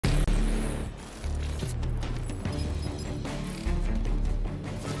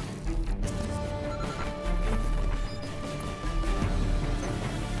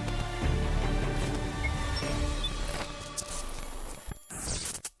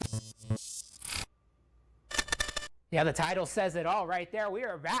Yeah, the title says it all right there. We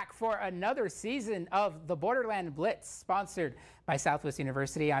are back for another season of the Borderland Blitz, sponsored by Southwest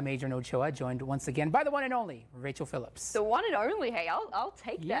University. I'm Adrian Ochoa, joined once again by the one and only Rachel Phillips. The one and only, hey, I'll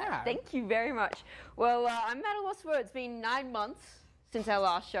take that. Yeah. Thank you very much. Well, I'm at a loss for words. It's been 9 months since our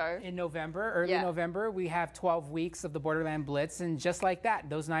last show. In November, early November, we have 12 weeks of the Borderland Blitz, and just like that,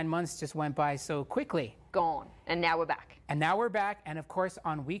 those 9 months just went by so quickly. Gone, and now we're back. And now we're back, and of course,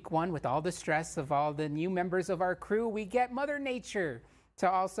 on week 1, with all the stress of all the new members of our crew, we get Mother Nature to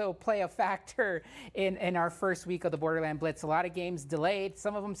also play a factor in our first week of the Borderland Blitz. A lot of games delayed,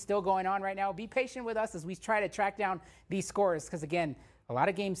 some of them still going on right now. Be patient with us as we try to track down these scores, because again, a lot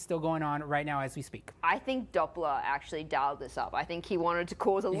of games still going on right now as we speak. I think Doppler actually dialed this up. I think he wanted to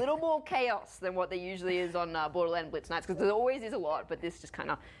cause a little more chaos than what there usually is on Borderland Blitz nights, because there always is a lot, but this just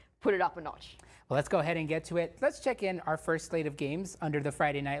kind of put it up a notch. Well, let's go ahead and get to it. Let's check in our first slate of games under the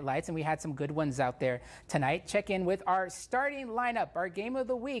Friday night lights, and we had some good ones out there tonight. Check in with our starting lineup. Our game of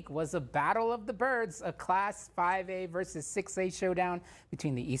the week was a Battle of the Birds, a Class 5A versus 6A showdown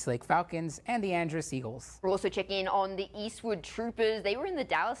between the Eastlake Falcons and the Andress Eagles. We'll also check in on the Eastwood Troopers. They were in the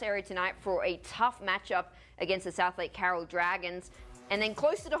Dallas area tonight for a tough matchup against the Southlake Carroll Dragons. And then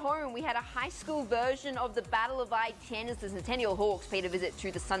closer to home, we had a high school version of the Battle of I-10 as the Centennial Hawks paid a visit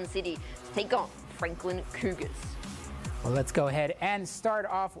to the Sun City to take on Franklin Cougars. Well, let's go ahead and start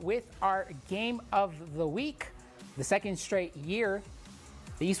off with our game of the week. The second straight year,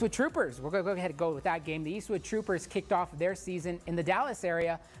 the Eastwood Troopers. We're going to go ahead and go with that game. The Eastwood Troopers kicked off their season in the Dallas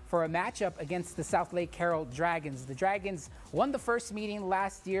area for a matchup against the Southlake Carroll Dragons. The Dragons won the first meeting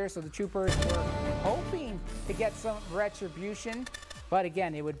last year, so the Troopers were hoping to get some retribution. But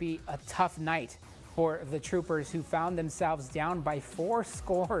again, it would be a tough night for the Troopers, who found themselves down by 4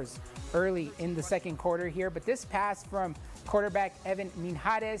 scores early in the second quarter here. But this pass from quarterback Evan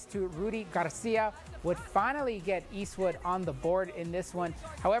Minjares to Rudy Garcia would finally get Eastwood on the board in this one.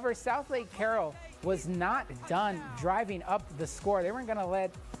 However, Southlake Carroll was not done driving up the score. They weren't going to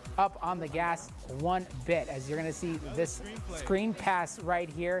let up on the gas one bit, as you're going to see this screen pass right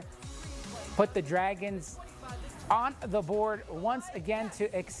here put the Dragons on the board once again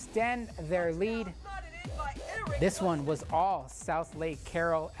to extend their lead. This one was all Southlake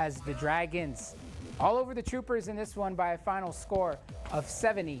Carroll, as the Dragons all over the Troopers in this one by a final score of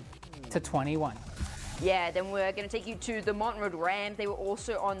 70-21. Yeah, then we're going to take you to the Mountain Road Rams. They were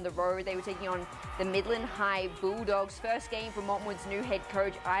also on the road. They were taking on the Midland High Bulldogs. First game for Montwood's new head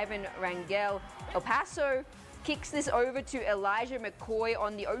coach, Ivan Rangel. El Paso kicks this over to Elijah McCoy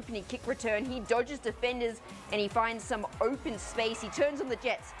on the opening kick return. He dodges defenders and he finds some open space. He turns on the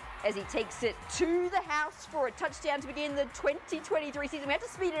Jets as he takes it to the house for a touchdown to begin the 2023 season. We had to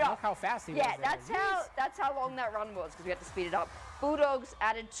speed it up. Look how fast he was. Yeah, that's how long that run was, because we had to speed it up. Bulldogs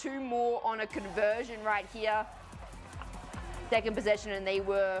added 2 more on a conversion right here. Second possession, and they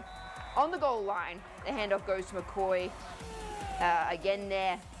were on the goal line. The handoff goes to McCoy. Again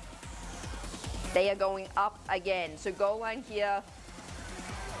there. They are going up again. So goal line here.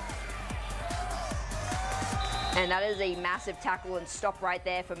 And that is a massive tackle and stop right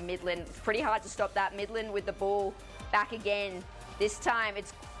there for Midland. It's pretty hard to stop that. Midland with the ball back again. This time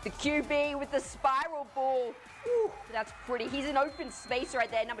it's the QB with the spiral ball. Ooh, that's pretty. He's in open space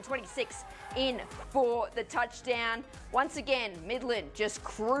right there. Number 26 in for the touchdown. Once again, Midland just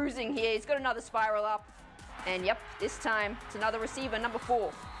cruising here. He's got another spiral up. And yep, this time it's another receiver, number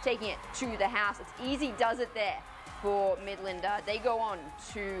 4, taking it to the house. It's easy does it there for Midland. They go on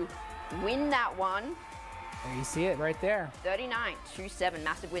to win that one. There you see it right there. 39-7,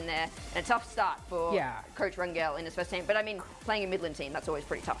 massive win there. And a tough start for Coach Rangel in his first team. But I mean, playing a Midland team, that's always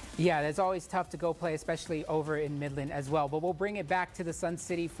pretty tough. Yeah, that's always tough to go play, especially over in Midland as well. But we'll bring it back to the Sun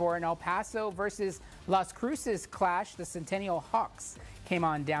City for an El Paso versus Las Cruces clash. The Centennial Hawks came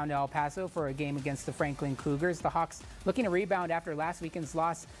on down to El Paso for a game against the Franklin Cougars. The Hawks looking to rebound after last weekend's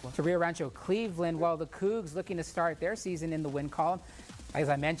loss to Rio Rancho Cleveland, while the Cougs looking to start their season in the win column. As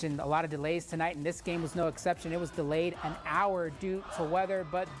I mentioned, a lot of delays tonight, and this game was no exception. It was delayed an hour due to weather,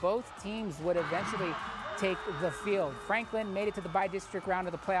 but both teams would eventually take the field. Franklin made it to the bi-district round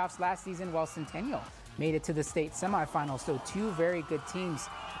of the playoffs last season, while Centennial made it to the state semifinals. So 2 very good teams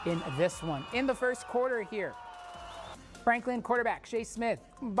in this one. In the first quarter here, Franklin quarterback Shea Smith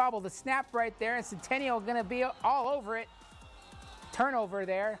bobbled the snap right there, and Centennial going to be all over it. Turnover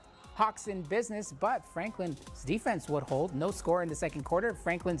there. Hawks in business, but Franklin's defense would hold. No score in the second quarter.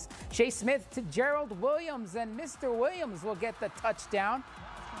 Franklin's Shea Smith to Gerald Williams, and Mr. Williams will get the touchdown.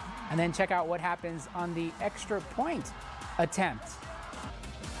 And then check out what happens on the extra point attempt.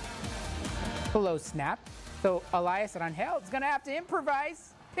 Below snap. So Elias Rangel is going to have to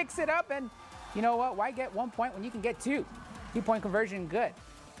improvise. Picks it up, and you know what? Why get 1 point when you can get 2? 2-point conversion, good.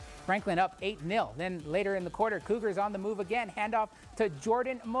 Franklin up 8-0. Then later in the quarter, Cougars on the move again. Handoff to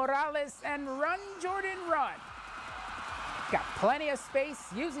Jordan Morales, and run, Jordan, run. Got plenty of space,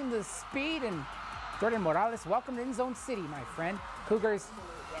 using the speed, and Jordan Morales, welcome to in-zone city, my friend.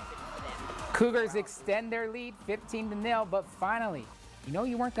 Cougars extend their lead 15-0, but finally, you know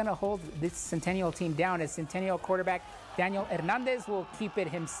you weren't going to hold this Centennial team down, as Centennial quarterback Daniel Hernandez will keep it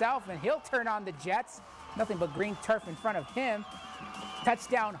himself, and he'll turn on the Jets. Nothing but green turf in front of him.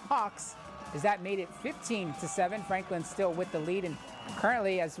 Touchdown Hawks, as that made it 15-7. Franklin still with the lead, and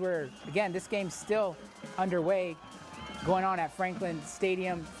currently, as again, this game's still underway, going on at Franklin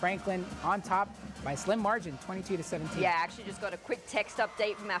Stadium. Franklin on top by a slim margin, 22-17. Yeah, I actually just got a quick text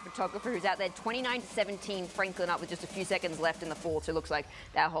update from our photographer who's out there. 29-17, Franklin up with just a few seconds left in the fourth. So it looks like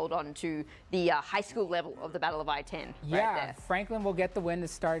they'll hold on to the high school level of the Battle of I-10. Yeah, right there. Franklin will get the win to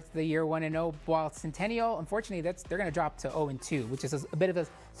start the year 1-0, while Centennial, unfortunately, they're going to drop to 0-2, which is a bit of a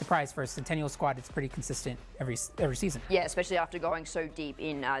surprise for a Centennial squad. It's pretty consistent every season. Yeah, especially after going so deep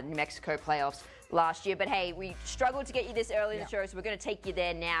in New Mexico playoffs last year. But hey, we struggled to get you this early in the show, so we're going to take you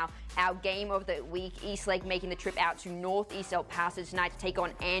there now. Our game of the week, Eastlake making the trip out to Northeast El Paso tonight to take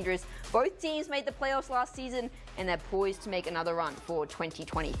on Andrews. Both teams made the playoffs last season, and they're poised to make another run for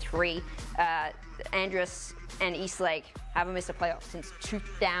 2023. Andrews and Eastlake haven't missed a playoff since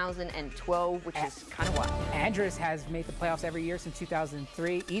 2012, which is kind of wild. Andrews has made the playoffs every year since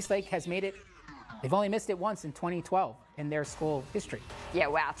 2003. Eastlake has made it. They've only missed it once in 2012 in their school history. Yeah,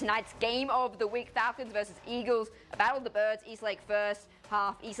 wow. Tonight's game of the week, Falcons versus Eagles. A battle of the birds. Eastlake first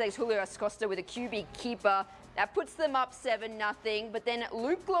half. Eastlake's Julio Acosta with a QB keeper. That puts them up 7-0. But then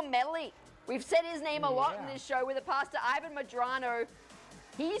Luke Lamelli, we've said his name a lot in this show, with a pass to Ivan Madrano.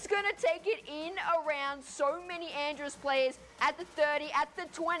 He's going to take it in around so many Andrews players at the 30, at the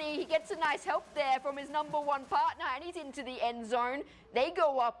 20. He gets a nice help there from his number one partner, and he's into the end zone. They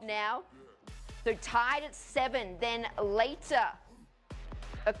go up now. So tied at 7. Then later,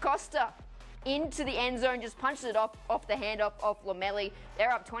 Acosta into the end zone, just punches it off the handoff of Lamelli.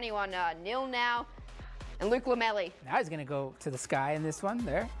 They're up 21-0 now. And Luke Lamelli. Now he's going to go to the sky in this one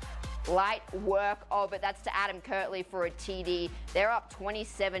there. Light work of it. That's to Adam Kirtley for a TD. They're up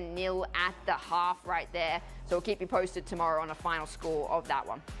 27-0 at the half right there. So we'll keep you posted tomorrow on a final score of that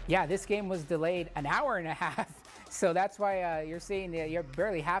one. Yeah, this game was delayed an hour and a half. So that's why you're seeing you're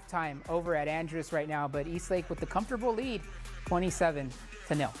barely halftime over at Andrews right now. But Eastlake with the comfortable lead, 27-0.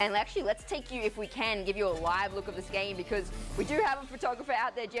 And actually, let's take you, if we can, give you a live look of this game, because we do have a photographer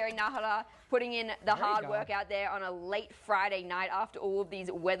out there, Jerry Nahara, putting in the hard work out there on a late Friday night after all of these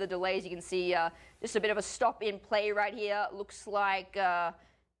weather delays. You can see just a bit of a stop in play right here. Looks like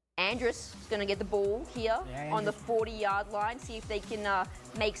Andrews is going to get the ball here on the 40-yard line, see if they can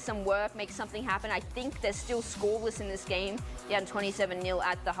make some work, make something happen. I think they're still scoreless in this game, down 27-0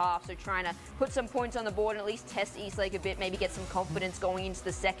 at the half, so trying to put some points on the board and at least test Eastlake a bit, maybe get some confidence going into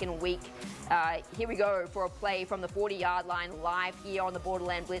the second week. Here we go for a play from the 40-yard line live here on the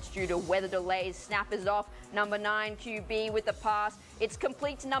Borderland Blitz due to weather delays. Snap is off, number 9 QB with the pass. It's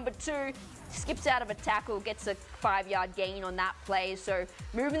complete to number 2. Skips out of a tackle, gets a 5-yard gain on that play. So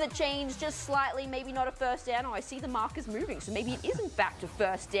moving the chains just slightly, maybe not a first down. Oh, I see the markers moving, so maybe it is in fact a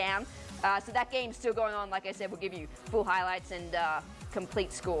first down. So that game's still going on. Like I said, we'll give you full highlights and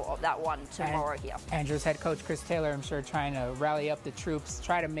complete score of that one tomorrow here. Andrews head coach Chris Taylor, I'm sure, trying to rally up the troops,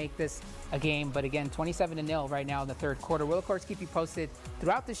 try to make this a game. But again, 27-0 right now in the third quarter. We'll, of course, keep you posted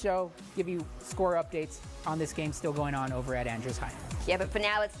throughout the show, give you score updates on this game still going on over at Andrews High. Yeah, but for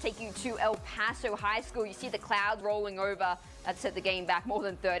now, let's take you to El Paso High School. You see the clouds rolling over. That set the game back more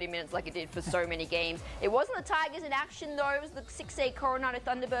than 30 minutes like it did for so many games. It wasn't the Tigers in action, though. It was the 6A Coronado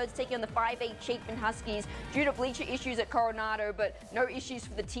Thunderbirds taking on the 5A Chapin Huskies due to bleacher issues at Coronado, but no issues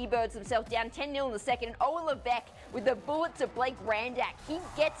for the T-Birds themselves. Down 10-0 in the second. And Owen Levesque with the bullet to Blake Randak. He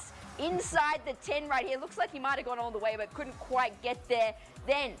gets inside the 10 right here. Looks like he might have gone all the way, but couldn't quite get there.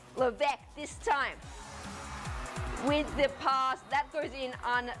 Then Levesque this time with the pass. That goes in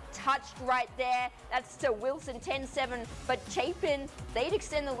untouched right there. That's to Wilson, 10-7. But Chapin, they'd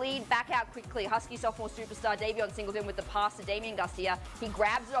extend the lead back out quickly. Husky sophomore superstar Davion Singleton with the pass to Damian Garcia. He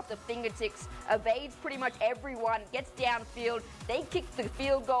grabs it off the fingertips, evades pretty much everyone, gets downfield. They kick the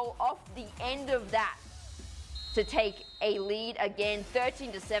field goal off the end of that. to take a lead again,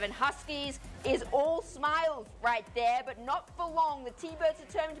 13-7. Huskies is all smiles right there, but not for long. The T-Birds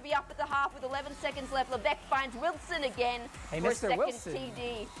determined to be up at the half with 11 seconds left. Levesque finds Wilson again for a second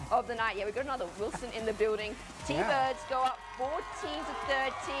TD of the night. Yeah, we've got another Wilson in the building. T-Birds go up 14-13.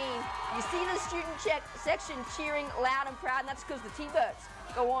 You see the student section cheering loud and proud, and that's because the T-Birds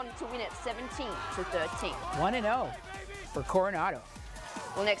go on to win it 17-13. 1-0 for Coronado.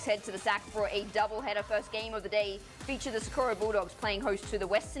 We'll next head to the SAC for a doubleheader. First game of the day feature the Socorro Bulldogs playing host to the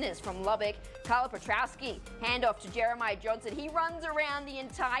Westerners from Lubbock. Carla Petrowski, handoff to Jeremiah Johnson. He runs around the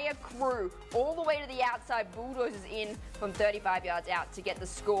entire crew all the way to the outside. Bulldozers in from 35 yards out to get the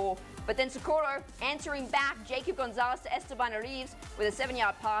score. But then Socorro answering back. Jacob Gonzalez to Esteban Reeves with a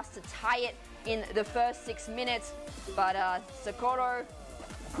 7-yard pass to tie it in the first 6 minutes. But Socorro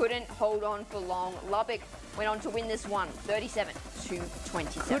couldn't hold on for long. Lubbock went on to win this one,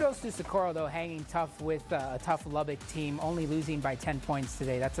 37-27. Kudos to Socorro, though, hanging tough with a tough Lubbock team, only losing by 10 points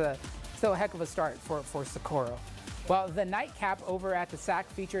today. That's still a heck of a start for Socorro. Well, the nightcap over at the SAC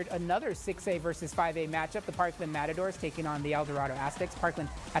featured another 6A versus 5A matchup. The Parkland Matadors taking on the El Dorado Aztecs. Parkland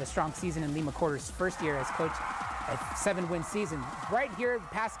had a strong season in Lima Quarter's first year as coach. A 7-win season. Right here, the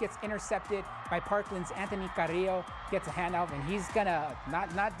pass gets intercepted by Parkland's Anthony Carrillo. Gets a handoff, and he's gonna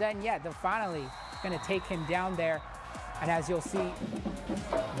not done yet. They're finally gonna take him down there. And as you'll see,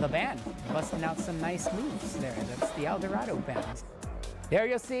 the band busting out some nice moves there. That's the El Dorado band. There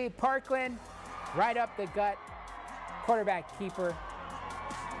you'll see Parkland right up the gut. Quarterback keeper.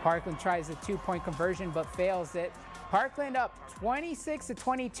 Parkland tries a 2-point conversion but fails it. Parkland up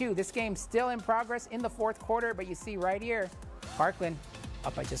 26-22. This game's still in progress in the fourth quarter, but you see right here, Parkland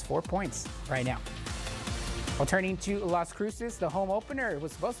up by just 4 points right now. Well, turning to Las Cruces, the home opener. It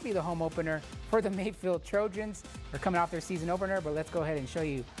was supposed to be the home opener for the Mayfield Trojans. They're coming off their season opener, but let's go ahead and show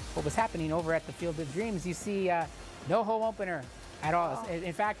you what was happening over at the Field of Dreams. You see no home opener at all.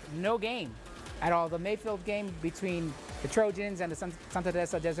 In fact, no game at all. The Mayfield game between the Trojans and the Santa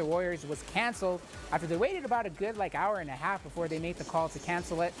Teresa Desert Warriors was canceled after they waited about a good hour and a half before they made the call to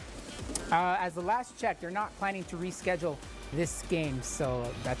cancel it. As the last check, they're not planning to reschedule this game, so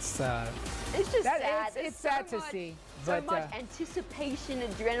that's it's just sad. It's sad to see. So much anticipation,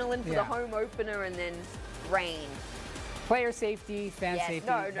 adrenaline for the home opener, and then rain. Player safety, fan safety,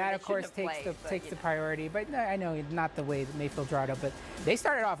 that of course takes the priority. But no, I know not the way that Mayfield brought up, but they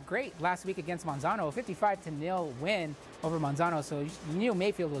started off great last week against Manzano, a 55-0 win over Manzano. So you knew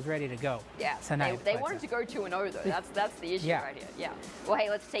Mayfield was ready to go. Yeah, tonight. They wanted to go 2-0 though. That's the issue right here. Yeah. Well, hey,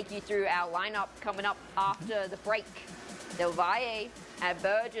 let's take you through our lineup coming up after the break. Del Valle at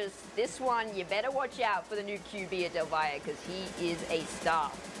Burgess. This one, you better watch out for the new QB at Del Valle because he is a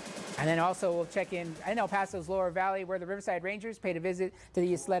star. And then also we'll check in El Paso's Lower Valley, where the Riverside Rangers paid a visit to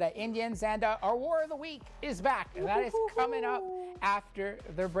the Isleta Indians. And our War of the Week is back. And that is coming up after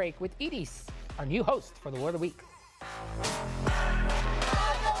the break with Edis, our new host for the War of the Week.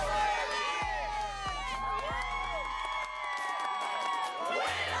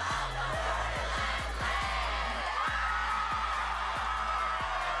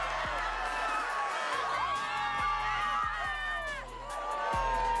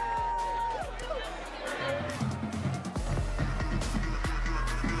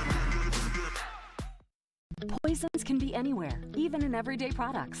 Poisons can be anywhere, even in everyday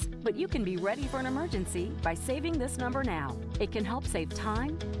products. But you can be ready for an emergency by saving this number now. It can help save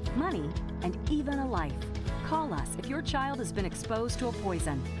time, money, and even a life. Call us if your child has been exposed to a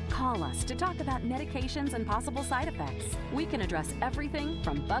poison. Call us to talk about medications and possible side effects. We can address everything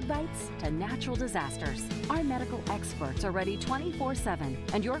from bug bites to natural disasters. Our medical experts are ready 24/7,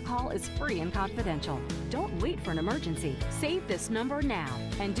 and your call is free and confidential. Don't wait for an emergency. Save this number now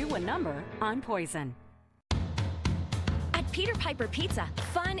and do a number on poison. Peter Piper Pizza,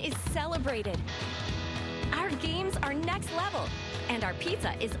 fun is celebrated. Our games are next level, and our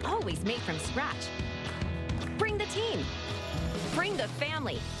pizza is always made from scratch. Bring the team. Bring the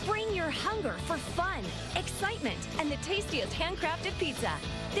family. Bring your hunger for fun, excitement, and the tastiest handcrafted pizza.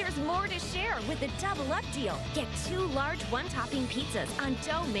 There's more to share with the Double Up deal. Get 2 large one-topping pizzas on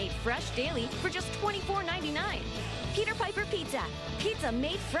dough made fresh daily for just $24.99. Peter Piper Pizza. Pizza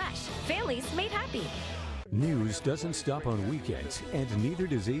made fresh. Families made happy. News doesn't stop on weekends, and neither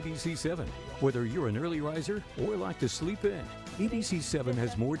does ABC7. Whether you're an early riser or like to sleep in, ABC7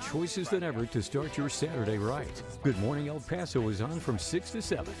 has more choices than ever to start your Saturday right. Good Morning El Paso is on from 6 to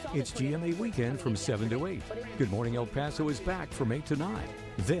 7. It's GMA Weekend from 7 to 8. Good Morning El Paso is back from 8 to 9.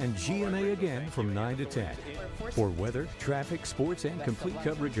 Then GMA again from 9 to 10. For weather, traffic, sports, and complete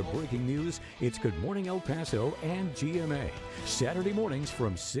coverage of breaking news, it's Good Morning El Paso and GMA. Saturday mornings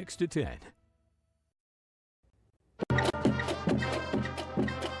from 6 to 10.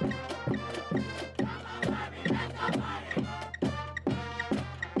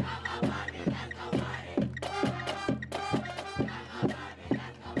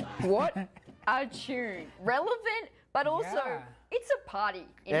 What a tune. Relevant, but also it's a party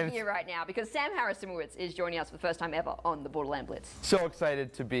in here right now because Sam Harris-Simowitz is joining us for the first time ever on the Borderland Blitz. So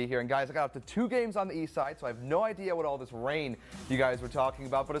excited to be here. And guys, I got up to 2 games on the east side, so I have no idea what all this rain you guys were talking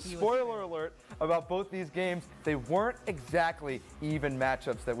about. But a spoiler alert about both these games, they weren't exactly even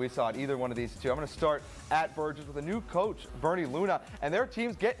matchups that we saw at either one of these two. I'm going to start at Burgess with a new coach, Bernie Luna, and their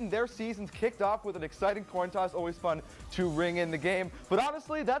team's getting their seasons kicked off with an exciting coin toss. Always fun to ring in the game. But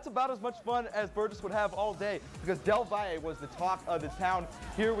honestly, that's about as much fun as Burgess would have all day because Del Valle was the talk of the town.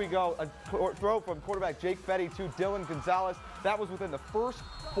 Here we go, a throw from quarterback Jake Fetty to Dylan Gonzalez. That was within the first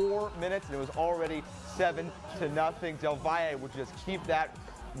 4 minutes, and it was already 7-0. Del Valle would just keep that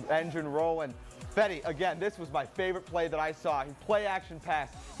engine rolling. Fetty, again, this was my favorite play that I saw. He play action pass.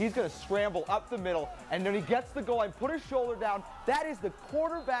 He's going to scramble up the middle, and then he gets the goal line, put his shoulder down. That is the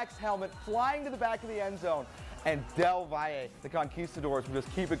quarterback's helmet flying to the back of the end zone. And Del Valle, the Conquistadors, will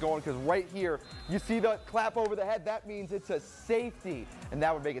just keep it going because right here, you see the clap over the head. That means it's a safety, and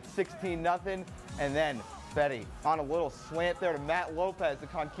that would make it 16-0. And then Fetty on a little slant there to Matt Lopez. The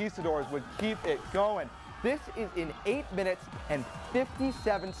Conquistadors would keep it going. This is in 8 minutes and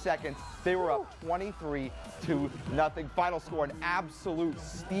 57 seconds. They were up 23-0. Final score, an absolute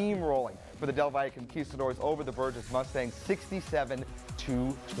steamrolling for the Del Valle Conquistadors over the Burgess Mustangs,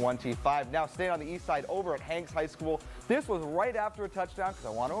 67-25. Now staying on the east side over at Hanks High School. This was right after a touchdown because I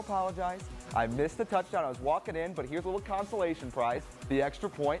want to apologize. I missed the touchdown. I was walking in, but here's a little consolation prize. The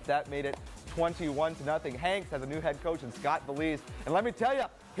extra point, that made it 21-0. Hanks has a new head coach in Scott Belize. And let me tell you,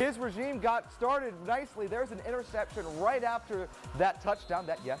 his regime got started nicely. There's an interception right after that touchdown.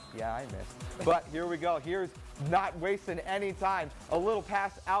 I missed. But here we go. Here's not wasting any time. A little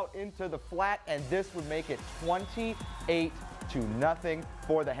pass out into the flat, and this would make it 28-0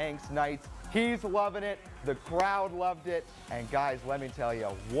 for the Hanks Knights. He's loving it. The crowd loved it. And guys, let me tell you,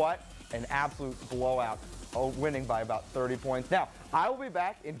 what an absolute blowout. Winning by about 30 points. Now, I will be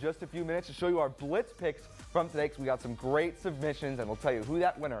back in just a few minutes to show you our Blitz picks from today because we got some great submissions, and we'll tell you who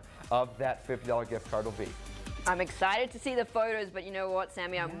that winner of that $50 gift card will be. I'm excited to see the photos, but you know what,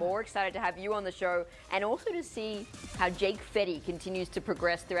 Sammy? I'm more excited to have you on the show and also to see how Jake Fetty continues to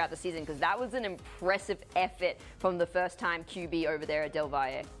progress throughout the season because that was an impressive effort from the first-time QB over there at Del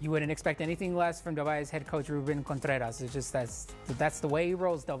Valle. You wouldn't expect anything less from Del Valle's head coach, Ruben Contreras. It's just that's the way he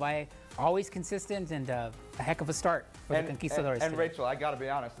rolls. Del Valle, always consistent and a heck of a start for the Conquistadors. And Rachel, I got to be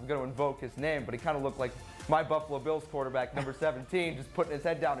honest, I'm going to invoke his name, but he kind of looked like my Buffalo Bills quarterback, number 17, just putting his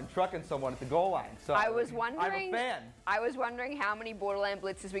head down and trucking someone at the goal line. So I was wondering, I'm a fan. I was wondering how many Borderland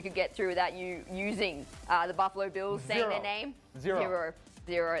blitzes we could get through without you using the Buffalo Bills saying their name. Zero.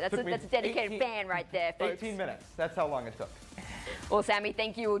 That's a dedicated fan right there, folks. 18 minutes. That's how long it took. Well, Sammy,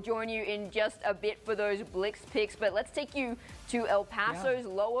 thank you. We'll join you in just a bit for those Blitz picks, but let's take you to El Paso's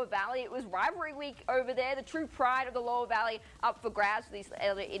Lower Valley. It was rivalry week over there. The true pride of the Lower Valley up for grabs for these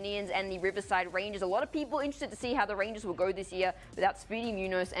LA Indians and the Riverside Rangers. A lot of people interested to see how the Rangers will go this year without Speedy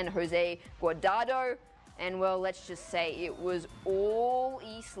Munoz and Jose Guardado. And, well, let's just say it was all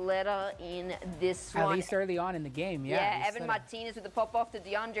Isleta in this one. At least early on in the game, yeah. Evan Martinez with the pop-off to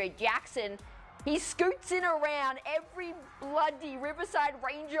DeAndre Jackson. He scoots in around every bloody Riverside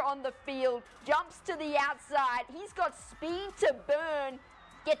Ranger on the field, jumps to the outside. He's got speed to burn,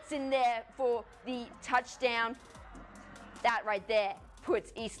 gets in there for the touchdown. That right there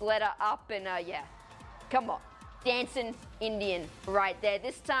puts Isleta up and, yeah, come on. Dancing Indian right there.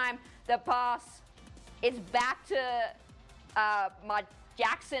 This time, the pass, it's back to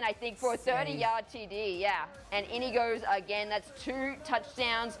Jackson, I think, for a 30-yard TD, yeah. And in he goes again. That's 2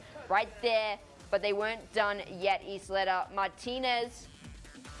 touchdowns right there. But they weren't done yet, Isleta. Martinez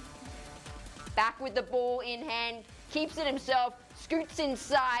back with the ball in hand, keeps it himself, scoots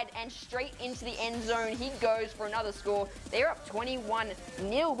inside and straight into the end zone. He goes for another score. They're up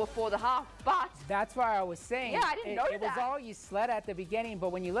 21-0 before the half, but... That's why I was saying. Yeah, I didn't know that. It was all Isleta at the beginning,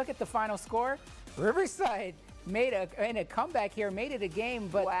 but when you look at the final score, Riverside made a comeback here, made it a game,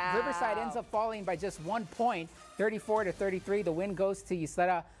 but Riverside ends up falling by just 1 point, 34-33. The win goes to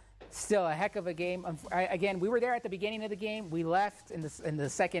Isleta. Still a heck of a game. Again, we were there at the beginning of the game. We left in the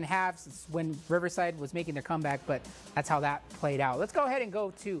second half when Riverside was making their comeback, but that's how that played out. Let's go ahead and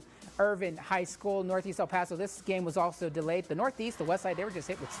go to Irvin High School, Northeast El Paso. This game was also delayed. The Northeast, the West Side, they were just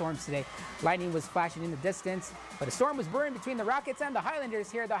hit with storms today. Lightning was flashing in the distance, but a storm was brewing between the Rockets and the Highlanders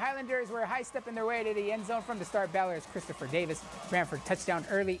here. The Highlanders were high-stepping their way to the end zone from the start. Ballard's Christopher Davis ran for a touchdown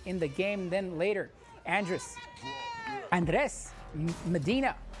early in the game. Then later, Andres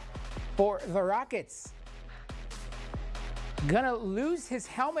Medina for the Rockets. Gonna lose his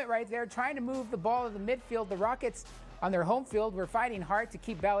helmet right there, trying to move the ball to the midfield. The Rockets on their home field were fighting hard to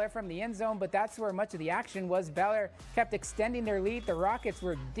keep Bel Air from the end zone, but that's where much of the action was. Bel Air kept extending their lead. The Rockets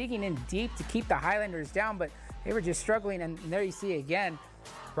were digging in deep to keep the Highlanders down, but they were just struggling, and there you see again,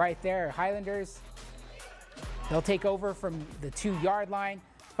 right there, Highlanders, they'll take over from the 2-yard line.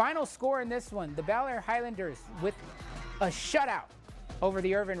 Final score in this one, the Bel Air Highlanders with a shutout over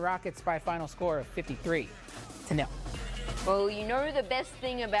the Irvin Rockets by a final score of 53-0. Well, you know the best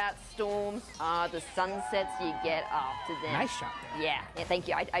thing about storms are the sunsets you get after them. Nice shot there. Yeah, thank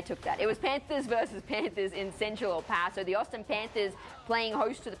you. I took that. It was Panthers versus Panthers in Central El Paso. The Austin Panthers playing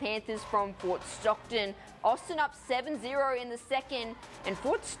host to the Panthers from Fort Stockton. Austin up 7-0 in the second, and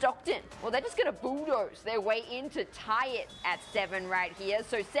Fort Stockton, well, they're just going to bulldoze their way in to tie it at 7 right here.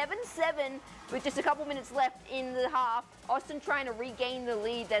 So 7-7 with just a couple minutes left in the half. Austin trying to regain the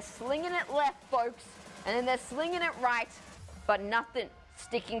lead. They're slinging it left, folks, and then they're slinging it right, but nothing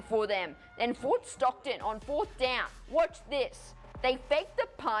sticking for them. Then Fort Stockton on 4th down. Watch this. They fake the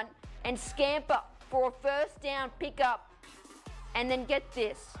punt and scamper for a first down pickup. And then get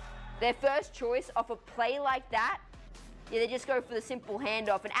this. Their first choice off a play like that, yeah, they just go for the simple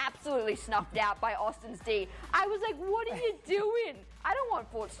handoff and absolutely snuffed out by Austin's D. I was like, what are you doing? I don't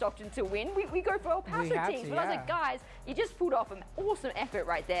want Fort Stockton to win. We go for El Paso teams. But I was like, guys, you just pulled off an awesome effort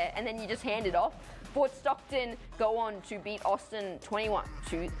right there, and then you just hand it off. Fort Stockton go on to beat Austin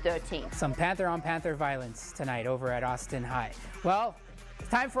 21-13. Some Panther-on-Panther violence tonight over at Austin High. Well, it's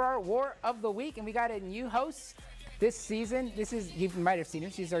time for our War of the Week, and we got a new host this season. This is, you might have seen her,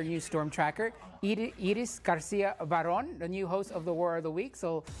 she's our new storm tracker, Iris Garcia Baron, the new host of the War of the Week.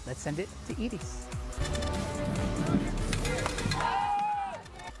 So let's send it to Iris.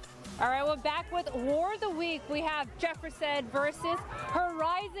 All right, we're back with War of the Week. We have Jefferson versus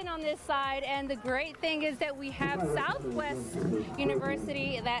Horizon on this side, and the great thing is that we have Southwest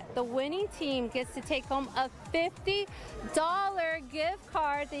University, that the winning team gets to take home a $50 gift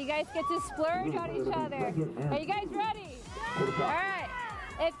card that you guys get to splurge on each other. Are you guys ready? All right,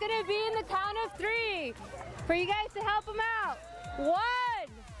 it's gonna be in the count of 3 for you guys to help them out. 1,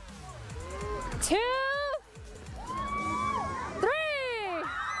 2, 3.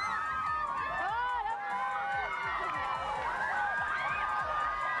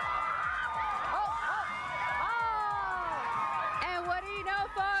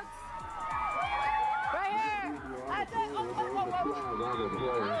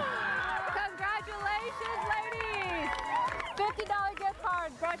 Congratulations, ladies! $50 gift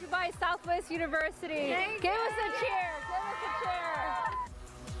card brought to you by Southwest University. Give us a cheer. Give us a cheer.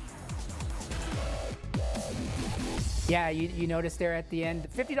 Yeah, you noticed there at the end,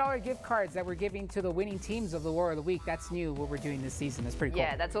 $50 gift cards that we're giving to the winning teams of the War of the Week. That's new, what we're doing this season. That's pretty cool.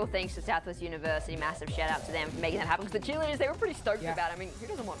 Yeah, that's all thanks to Southwest University. Massive shout out to them for making that happen. Because the cheerleaders, they were pretty stoked about it. I mean, who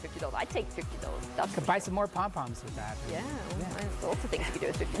doesn't want $50? I'd take $50. That's could buy some more pom-poms with that. Yeah, lots of things you could do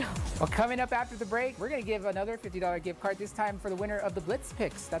with $50. Well, coming up after the break, we're going to give another $50 gift card, this time for the winner of the Blitz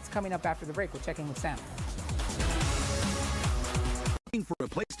picks. That's coming up after the break. We'll check in with Sam. Looking for a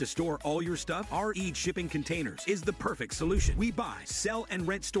place to store all your stuff? RE Shipping Containers is the perfect solution. We buy, sell, and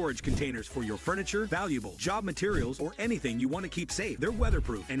rent storage containers for your furniture, valuable, job materials, or anything you want to keep safe. They're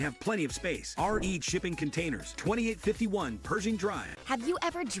weatherproof and have plenty of space. RE Shipping Containers, 2851 Pershing Drive. Have you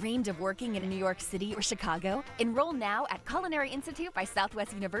ever dreamed of working in New York City or Chicago? Enroll now at Culinary Institute by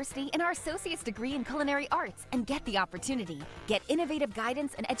Southwest University in our associate's degree in culinary arts and get the opportunity. Get innovative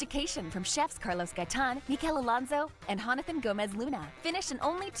guidance and education from chefs Carlos Gaitan, Mikel Alonso, and Jonathan Gomez Luna. Finish in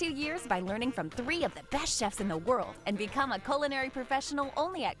only 2 years by learning from 3 of the best chefs in the world and become a culinary professional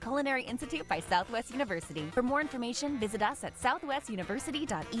only at Culinary Institute by Southwest University. For more information, visit us at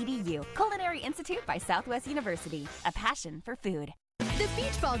southwestuniversity.edu. Culinary Institute by Southwest University, a passion for food. The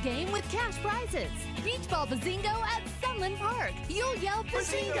beach ball game with cash prizes. Beach ball Bazingo at Sunland Park. You'll yell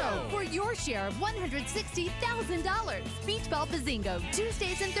Bazingo for your share of $160,000. Beach ball Bazingo,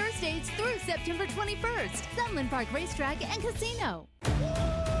 Tuesdays and Thursdays through September 21st. Sunland Park Racetrack and Casino.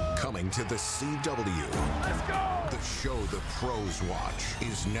 Coming to the CW. Let's go! The show the pros watch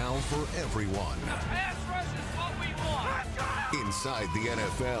is now for everyone. Pass rush is what we want. Let's go! Inside the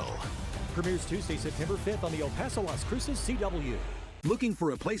NFL. Premieres Tuesday, September 5th on the El Paso Las Cruces CW. Looking for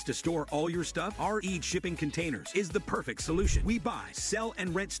a place to store all your stuff? RE Shipping Containers is the perfect solution. We buy, sell,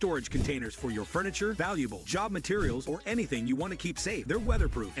 and rent storage containers for your furniture, valuable, job materials, or anything you want to keep safe. They're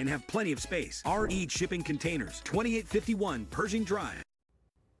weatherproof and have plenty of space. RE Shipping Containers, 2851 Pershing Drive.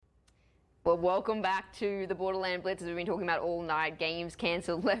 Well, welcome back to the Borderland Blitz, as we've been talking about all night. Games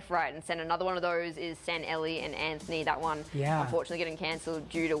cancelled left, right, and centre. Another one of those is San Ellie and Anthony. That one, unfortunately, getting cancelled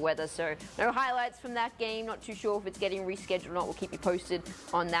due to weather. So no highlights from that game. Not too sure if it's getting rescheduled or not. We'll keep you posted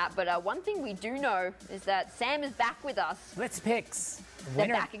on that. But one thing we do know is that Sam is back with us. Blitz picks. They're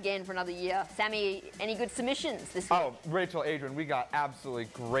back again for another year. Sammy, any good submissions this week? Oh, Rachel, Adrian, we got absolutely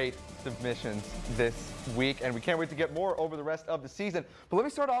great submissions this week, and we can't wait to get more over the rest of the season. But let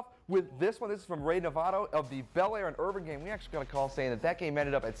me start off with this one. This is from Ray Novato of the Bel Air and Urban game. We actually got a call saying that game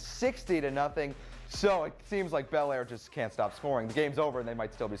ended up at 60-0. So it seems like Bel Air just can't stop scoring. The game's over and they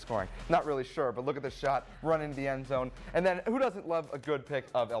might still be scoring. Not really sure, but look at this shot, run into the end zone. And then who doesn't love a good pick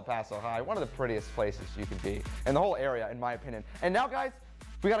of El Paso High? One of the prettiest places you can be in the whole area, in my opinion. And now, guys,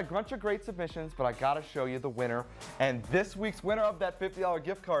 we got a bunch of great submissions, but I gotta show you the winner. And this week's winner of that $50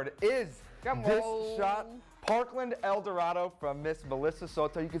 gift card is this shot. Parkland El Dorado from Miss Melissa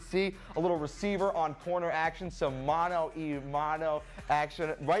Soto. You can see a little receiver on corner action, some mano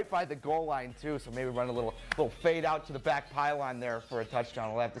action right by the goal line too. So maybe run a little fade out to the back pylon there for a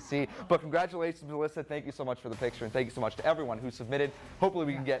touchdown. We'll have to see. But congratulations, Melissa. Thank you so much for the picture, and thank you so much to everyone who submitted. Hopefully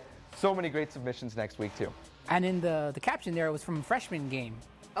we can get so many great submissions next week too. And in the caption there, it was from a freshman game.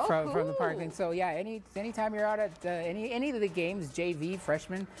 From the Parkland. So yeah, anytime you're out at any of the games, JV,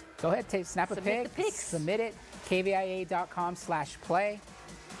 freshman, go ahead, snap a pic, submit it, kvia.com/play.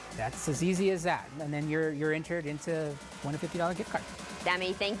 That's as easy as that. And then you're entered into win a $50 gift card.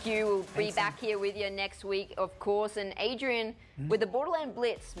 Sammy, thank you. We'll be back here with you next week, of course. And Adrian, with the Borderland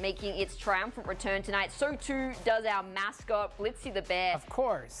Blitz making its triumphant return tonight, so too does our mascot, Blitzy the Bear. Of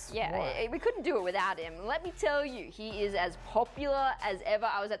course. Yeah, we couldn't do it without him. Let me tell you, he is as popular as ever.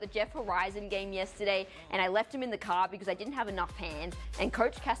 I was at the Jeff Horizon game yesterday, and I left him in the car because I didn't have enough hands. And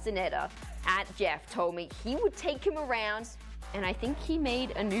Coach Castaneda at Jeff told me he would take him around, and I think he made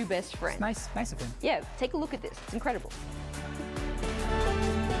a new best friend. Nice of him. Yeah, take a look at this. It's incredible.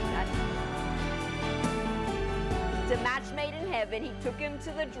 It's a match made in heaven. He took him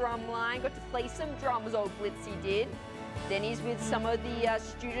to the drum line, got to play some drums, old Blitzy did. Then he's with some of the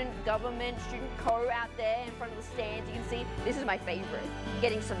student co out there in front of the stands. You can see, this is my favorite.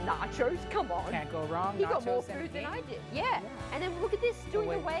 Getting some nachos, come on. Can't go wrong. He got more food than I did. Yeah. And then look at this, doing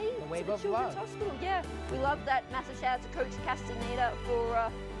the wave to the Children's Hospital. Yeah, we love that. Massive shout out to Coach Castaneda for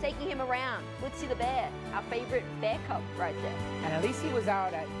taking him around. Blitzy the Bear, our favorite bear cub right there. And at least he was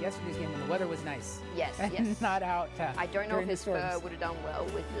out at yesterday's game when the weather was nice. Yes, and not out. I don't know if his fur would have done well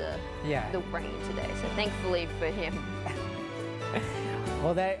with the rain today. So thankfully for him.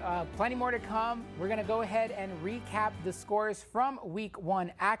 Well, plenty more to come. We're going to go ahead and recap the scores from Week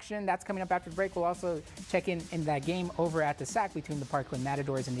 1 action. That's coming up after the break. We'll also check in that game over at the SAC between the Parkland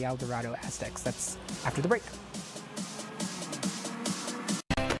Matadors and the El Dorado Aztecs. That's after the break.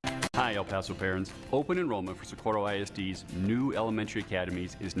 Hi, El Paso parents. Open enrollment for Socorro ISD's new elementary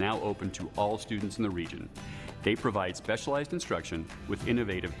academies is now open to all students in the region. They provide specialized instruction with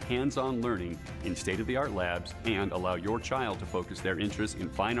innovative hands-on learning in state-of-the-art labs and allow your child to focus their interests in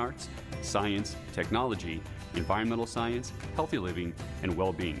fine arts, science, technology, environmental science, healthy living, and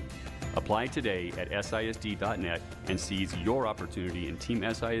well-being. Apply today at SISD.net and seize your opportunity in Team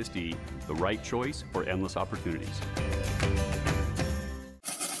SISD, the right choice for endless opportunities.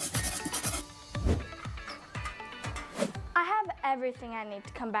 Everything I need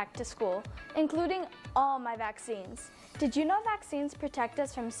to come back to school, including all my vaccines. Did you know vaccines protect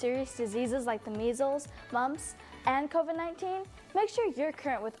us from serious diseases like the measles, mumps, and COVID-19? Make sure you're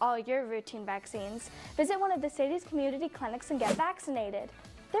current with all your routine vaccines. Visit one of the city's community clinics and get vaccinated.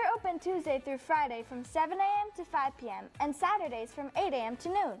 They're open Tuesday through Friday from 7 a.m. to 5 p.m. and Saturdays from 8 a.m. to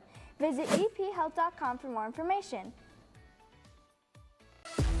noon. Visit ephealth.com for more information.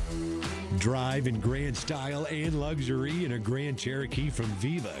 Drive in grand style and luxury in a Grand Cherokee from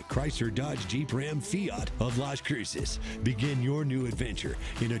Viva, Chrysler, Dodge, Jeep, Ram, Fiat of Las Cruces. Begin your new adventure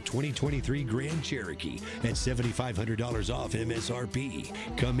in a 2023 Grand Cherokee at $7,500 off MSRP.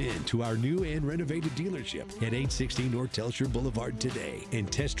 Come in to our new and renovated dealership at 860 North Telsher Boulevard today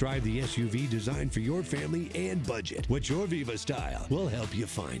and test drive the SUV designed for your family and budget. What's your Viva style? We'll help you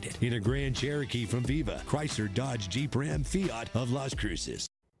find it in a Grand Cherokee from Viva, Chrysler, Dodge, Jeep, Ram, Fiat of Las Cruces.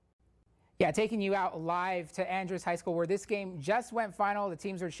 Yeah, taking you out live to Andrews High School, where this game just went final. The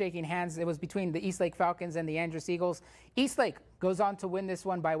teams were shaking hands. It was between the Eastlake Falcons and the Andrews Eagles. Eastlake goes on to win this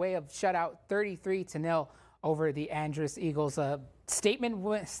one by way of shutout, 33-0 over the Andrews Eagles. A statement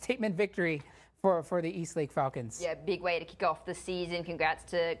victory for the Eastlake Falcons. Yeah, big way to kick off the season. Congrats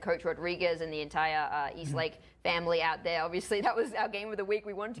to Coach Rodriguez and the entire Eastlake family out there. Obviously, that was our game of the week.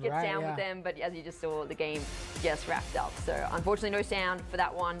 We wanted to get sound with them, but as you just saw, the game just wrapped up. So unfortunately, no sound for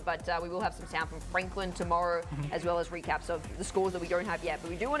that one, but we will have some sound from Franklin tomorrow, as well as recaps of the scores that we don't have yet.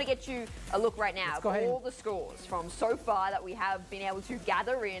 But we do want to get you a look right now of all the scores from so far that we have been able to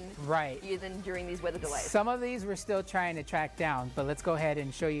gather in even during these weather delays. Some of these we're still trying to track down, but let's go ahead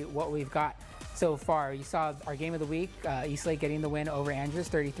and show you what we've got so far. You saw our game of the week, Eastlake getting the win over Andrews,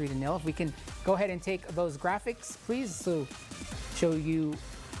 33-0. If we can go ahead and take those graphics, please, so show you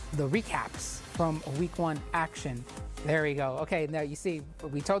the recaps from week 1 action. There we go. Okay, now you see,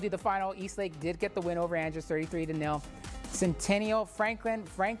 we told you the final. Eastlake did get the win over Andrews, 33-0. Centennial, Franklin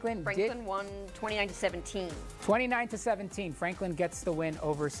won 29-17. 29-17. Franklin gets the win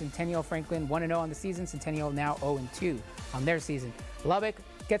over Centennial. Franklin 1-0 on the season. Centennial now 0-2 on their season. Lubbock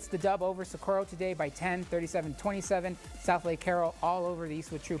gets the dub over Socorro today by 10, 37-27. South Lake Carroll all over the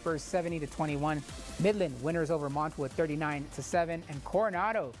Eastwood Troopers, 70-21. Midland winners over Montwood, 39-7. And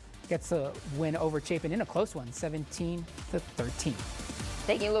Coronado gets a win over Chapin in a close one, 17-13.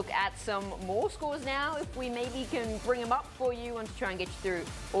 Taking a look at some more scores now, if we maybe can bring them up for you and to try and get you through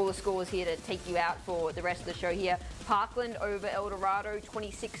all the scores here to take you out for the rest of the show here. Parkland over El Dorado,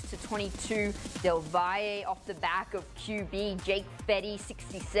 26-22. Del Valle off the back of QB. Jake Fetty,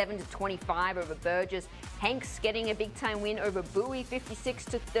 67-25 over Burgess. Hanks getting a big-time win over Bowie,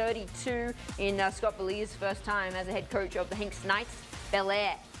 56-32 in Scott Bellier's first time as a head coach of the Hanks Knights. Bel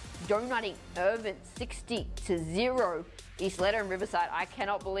Air donutting Irvin, 60-0. East Letter and Riverside, I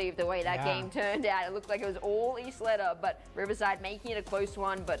cannot believe the way that game turned out. It looked like it was all East Letter, but Riverside making it a close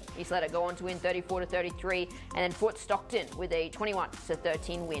one, but East Letter go on to win 34-33. And then Fort Stockton with a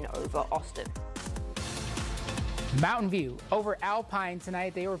 21-13 win over Austin. Mountain View over Alpine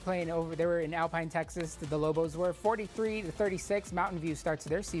tonight. They were in Alpine, Texas. The Lobos were 43-36. Mountain View starts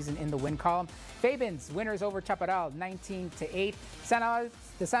their season in the win column. Fabens winners over Chaparral, 19-8.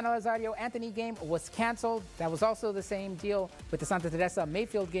 The San Elizario Anthony game was canceled. That was also the same deal with the Santa Teresa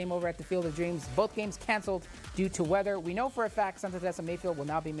Mayfield game over at the Field of Dreams. Both games canceled due to weather. We know for a fact Santa Teresa Mayfield will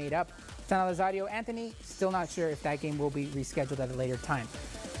now be made up. San Elizario Anthony, still not sure if that game will be rescheduled at a later time.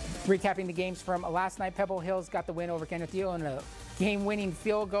 Recapping the games from last night, Pebble Hills got the win over Canutillo in a game-winning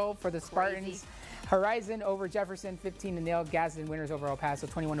field goal for the Spartans. Crazy. Horizon over Jefferson, 15-0. Gadsden winners over El Paso,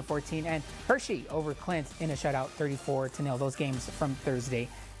 21-14. And Hershey over Clint in a shutout, 34-0. Those games from Thursday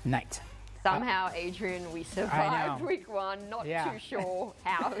night. Somehow, Adrian, we survived week 1. Not too sure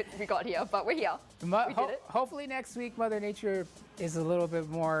how we got here, but we're here. We did it. Hopefully next week, Mother Nature is a little bit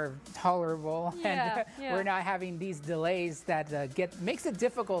more tolerable, and we're not having these delays that makes it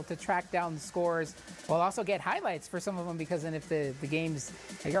difficult to track down the scores. We'll also get highlights for some of them, because then if the games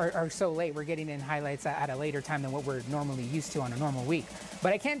are so late, we're getting in highlights at a later time than what we're normally used to on a normal week.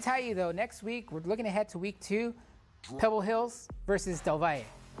 But I can tell you, though, next week, we're looking ahead to week 2, Pebble Hills versus Del Valle.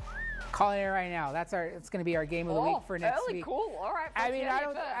 Calling it right now. It's going to be our game of the week for next week. Cool. All right. I mean,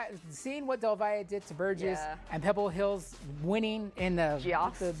 seeing what Del Valle did to Burgess and Pebble Hills winning in as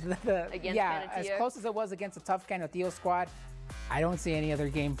close as it was against a tough Canutillo squad, I don't see any other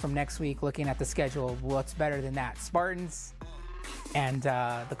game from next week. Looking at the schedule, what's better than that? Spartans and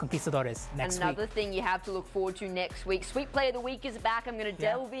the Conquistadores next week. Another thing you have to look forward to next week. Sweet Play of the Week is back. I'm going to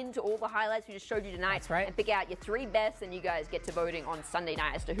delve into all the highlights we just showed you tonight. And pick out your 3 best, and you guys get to voting on Sunday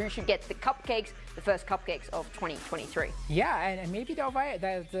night as to who should get the cupcakes, the first cupcakes of 2023. Yeah, and maybe Del Valle,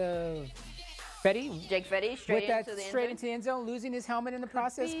 Jake Fetty, straight into the end zone, losing his helmet in the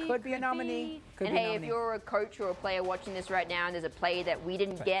process, could be a nominee. If you're a coach or a player watching this right now and there's a play that we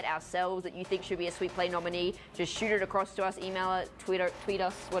didn't get ourselves that you think should be a Sweet Play nominee, just shoot it across to us, email it, tweet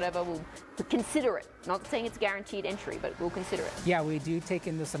us, whatever. We'll consider it. Not saying it's guaranteed entry, but we'll consider it. Yeah, we do take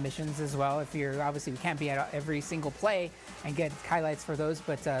in the submissions as well. If you're obviously, we can't be at every single play and get highlights for those,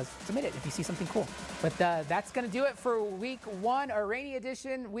 but submit it if you see something cool. But that's going to do it for week 1, our rainy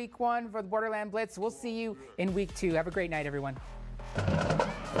edition, week 1 for the Borderland Blitz. We'll see you in week 2. Have a great night, everyone.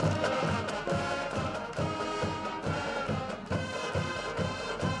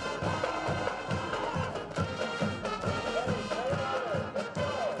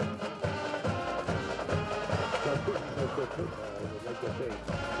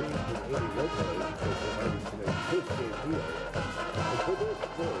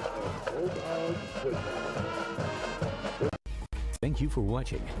 Thank you for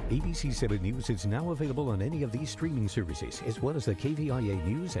watching. ABC 7 News is now available on any of these streaming services, as well as the KVIA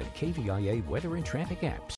News and KVIA Weather and Traffic apps.